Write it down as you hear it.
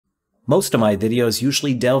Most of my videos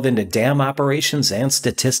usually delve into dam operations and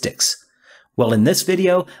statistics. Well, in this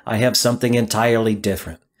video, I have something entirely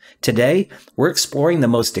different. Today, we're exploring the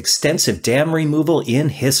most extensive dam removal in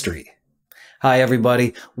history. Hi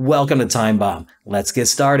everybody, welcome to Time Bomb. Let's get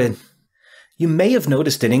started. You may have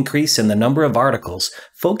noticed an increase in the number of articles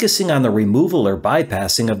focusing on the removal or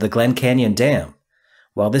bypassing of the Glen Canyon Dam.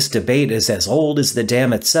 While this debate is as old as the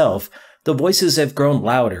dam itself, the voices have grown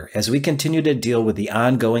louder as we continue to deal with the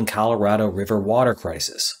ongoing Colorado River water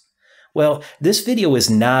crisis. Well, this video is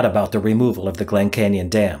not about the removal of the Glen Canyon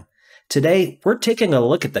Dam. Today, we're taking a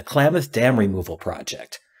look at the Klamath Dam Removal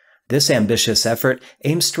project. This ambitious effort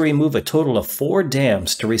aims to remove a total of 4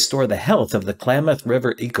 dams to restore the health of the Klamath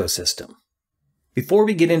River ecosystem. Before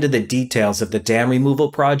we get into the details of the dam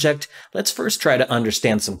removal project, let's first try to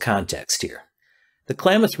understand some context here. The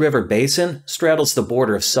Klamath River Basin straddles the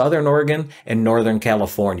border of southern Oregon and northern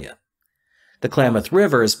California. The Klamath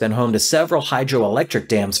River has been home to several hydroelectric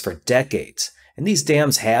dams for decades, and these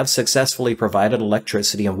dams have successfully provided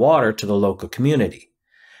electricity and water to the local community.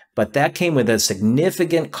 But that came with a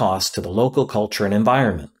significant cost to the local culture and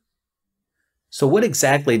environment. So what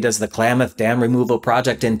exactly does the Klamath Dam Removal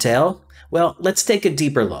project entail? Well, let's take a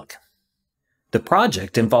deeper look. The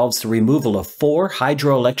project involves the removal of 4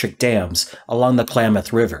 hydroelectric dams along the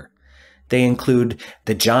Klamath River. They include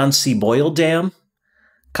the John C. Boyle Dam,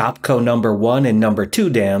 Copco No. 1 and No. 2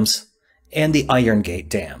 dams, and the Iron Gate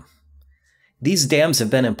Dam. These dams have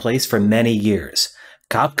been in place for many years.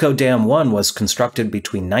 Copco Dam 1 was constructed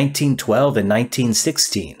between 1912 and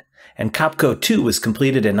 1916, and Copco 2 was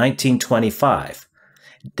completed in 1925.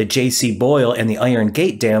 The J.C. Boyle and the Iron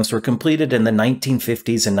Gate dams were completed in the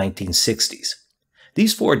 1950s and 1960s.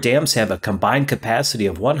 These 4 dams have a combined capacity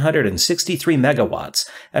of 163 megawatts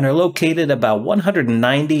and are located about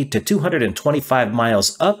 190 to 225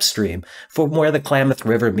 miles upstream from where the Klamath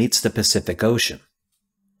River meets the Pacific Ocean.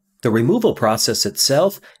 The removal process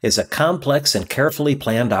itself is a complex and carefully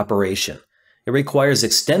planned operation. It requires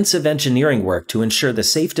extensive engineering work to ensure the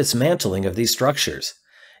safe dismantling of these structures.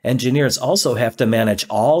 Engineers also have to manage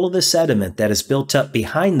all of the sediment that is built up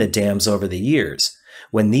behind the dams over the years.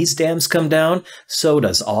 When these dams come down, so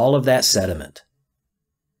does all of that sediment.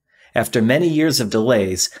 After many years of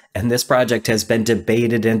delays, and this project has been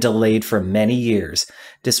debated and delayed for many years,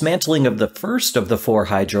 dismantling of the first of the 4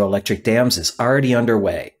 hydroelectric dams is already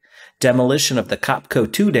underway. Demolition of the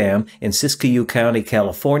Copco 2 Dam in Siskiyou County,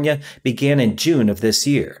 California began in June of this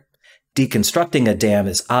year. Deconstructing a dam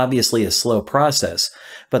is obviously a slow process,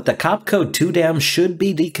 but the Copco 2 Dam should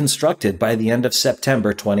be deconstructed by the end of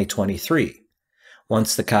September 2023.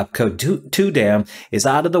 Once the Copco 2 Dam is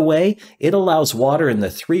out of the way, it allows water in the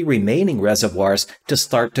 3 remaining reservoirs to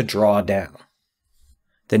start to draw down.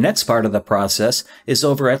 The next part of the process is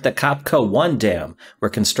over at the Copco 1 Dam, where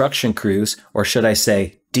construction crews, or should I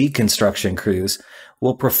say deconstruction crews,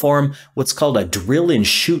 will perform what's called a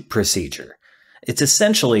drill-and-shoot procedure. It's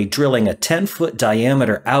essentially drilling a 10-foot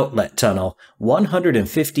diameter outlet tunnel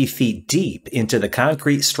 150 feet deep into the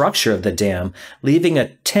concrete structure of the dam, leaving a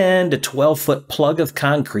 10 to 12-foot plug of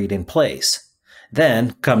concrete in place.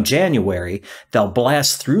 Then, come January, they'll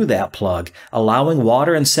blast through that plug, allowing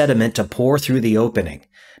water and sediment to pour through the opening.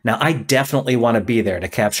 Now, I definitely want to be there to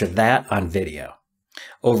capture that on video.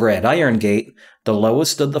 Over at Iron Gate, the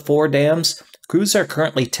lowest of the 4 dams, crews are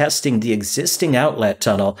currently testing the existing outlet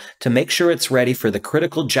tunnel to make sure it's ready for the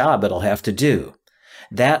critical job it'll have to do,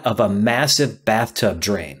 that of a massive bathtub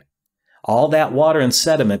drain. All that water and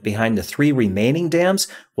sediment behind the 3 remaining dams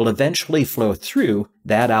will eventually flow through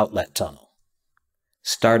that outlet tunnel.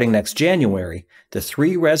 Starting next January, the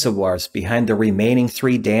 3 reservoirs behind the remaining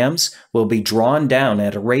 3 dams will be drawn down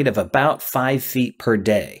at a rate of about 5 feet per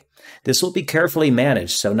day. This will be carefully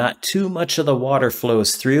managed so not too much of the water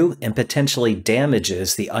flows through and potentially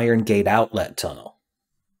damages the Iron Gate outlet tunnel.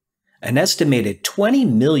 An estimated 20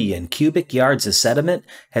 million cubic yards of sediment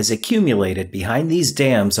has accumulated behind these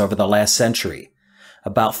dams over the last century.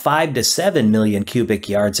 About 5 to 7 million cubic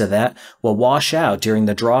yards of that will wash out during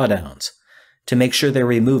the drawdowns. To make sure they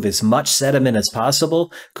remove as much sediment as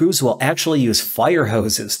possible, crews will actually use fire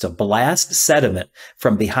hoses to blast sediment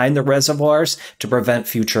from behind the reservoirs to prevent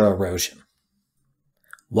future erosion.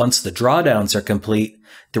 Once the drawdowns are complete,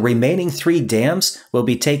 the remaining 3 dams will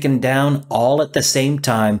be taken down all at the same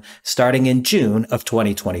time starting in June of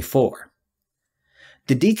 2024.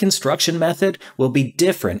 The deconstruction method will be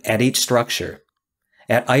different at each structure.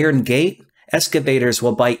 At Iron Gate, excavators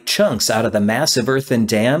will bite chunks out of the massive earthen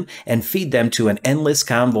dam and feed them to an endless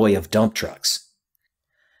convoy of dump trucks.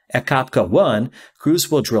 At Copco 1,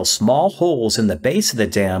 crews will drill small holes in the base of the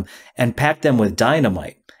dam and pack them with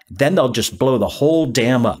dynamite. Then they'll just blow the whole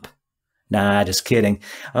dam up. Nah, just kidding.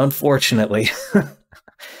 Unfortunately,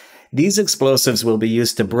 these explosives will be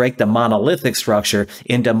used to break the monolithic structure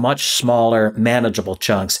into much smaller, manageable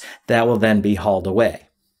chunks that will then be hauled away.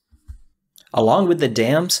 Along with the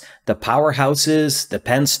dams, the powerhouses, the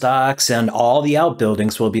penstocks, and all the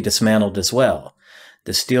outbuildings will be dismantled as well.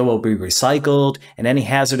 The steel will be recycled, and any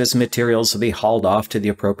hazardous materials will be hauled off to the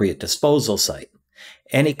appropriate disposal site.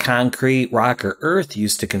 Any concrete, rock, or earth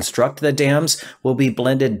used to construct the dams will be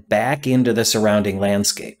blended back into the surrounding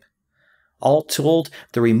landscape. All told,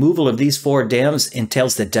 the removal of these 4 dams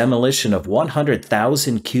entails the demolition of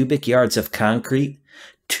 100,000 cubic yards of concrete,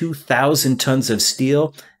 2,000 tons of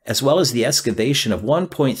steel, as well as the excavation of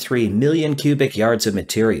 1.3 million cubic yards of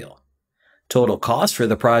material. Total cost for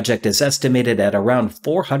the project is estimated at around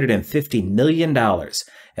 $450 million,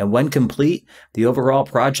 and when complete, the overall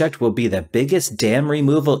project will be the biggest dam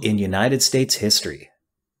removal in United States history.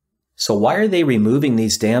 So why are they removing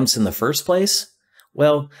these dams in the first place?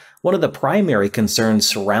 Well, one of the primary concerns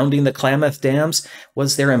surrounding the Klamath dams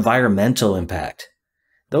was their environmental impact.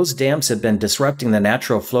 Those dams have been disrupting the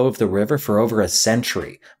natural flow of the river for over a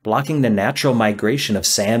century, blocking the natural migration of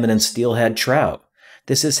salmon and steelhead trout.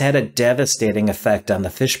 This has had a devastating effect on the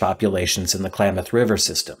fish populations in the Klamath River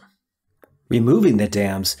system. Removing the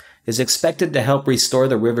dams is expected to help restore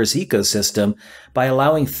the river's ecosystem by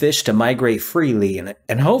allowing fish to migrate freely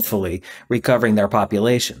and hopefully recovering their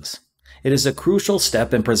populations. It is a crucial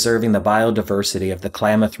step in preserving the biodiversity of the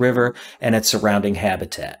Klamath River and its surrounding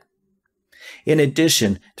habitat. In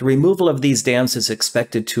addition, the removal of these dams is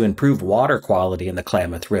expected to improve water quality in the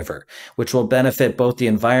Klamath River, which will benefit both the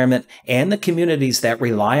environment and the communities that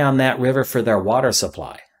rely on that river for their water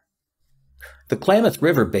supply. The Klamath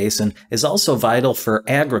River basin is also vital for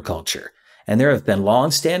agriculture, and there have been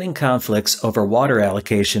long-standing conflicts over water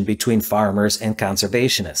allocation between farmers and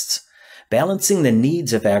conservationists. Balancing the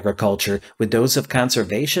needs of agriculture with those of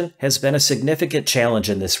conservation has been a significant challenge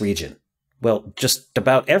in this region. Well, just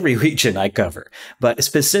about every region I cover, but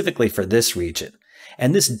specifically for this region.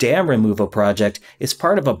 And this dam removal project is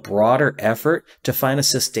part of a broader effort to find a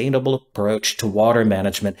sustainable approach to water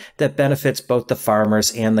management that benefits both the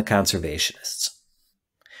farmers and the conservationists.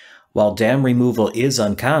 While dam removal is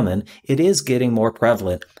uncommon, it is getting more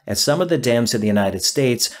prevalent, as some of the dams in the United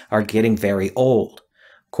States are getting very old.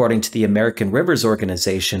 According to the American Rivers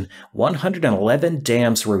Organization, 111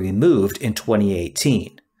 dams were removed in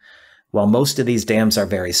 2018. While most of these dams are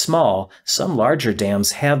very small, some larger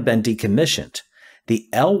dams have been decommissioned. The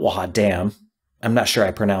Elwha Dam, I'm not sure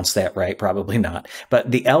I pronounced that right, probably not,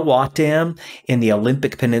 but the Elwha Dam in the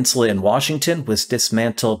Olympic Peninsula in Washington was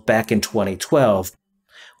dismantled back in 2012.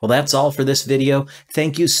 Well, that's all for this video.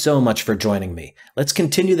 Thank you so much for joining me. Let's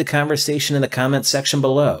continue the conversation in the comments section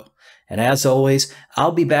below. And as always,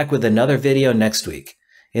 I'll be back with another video next week.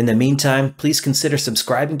 In the meantime, please consider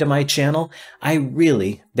subscribing to my channel. I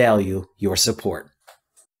really value your support.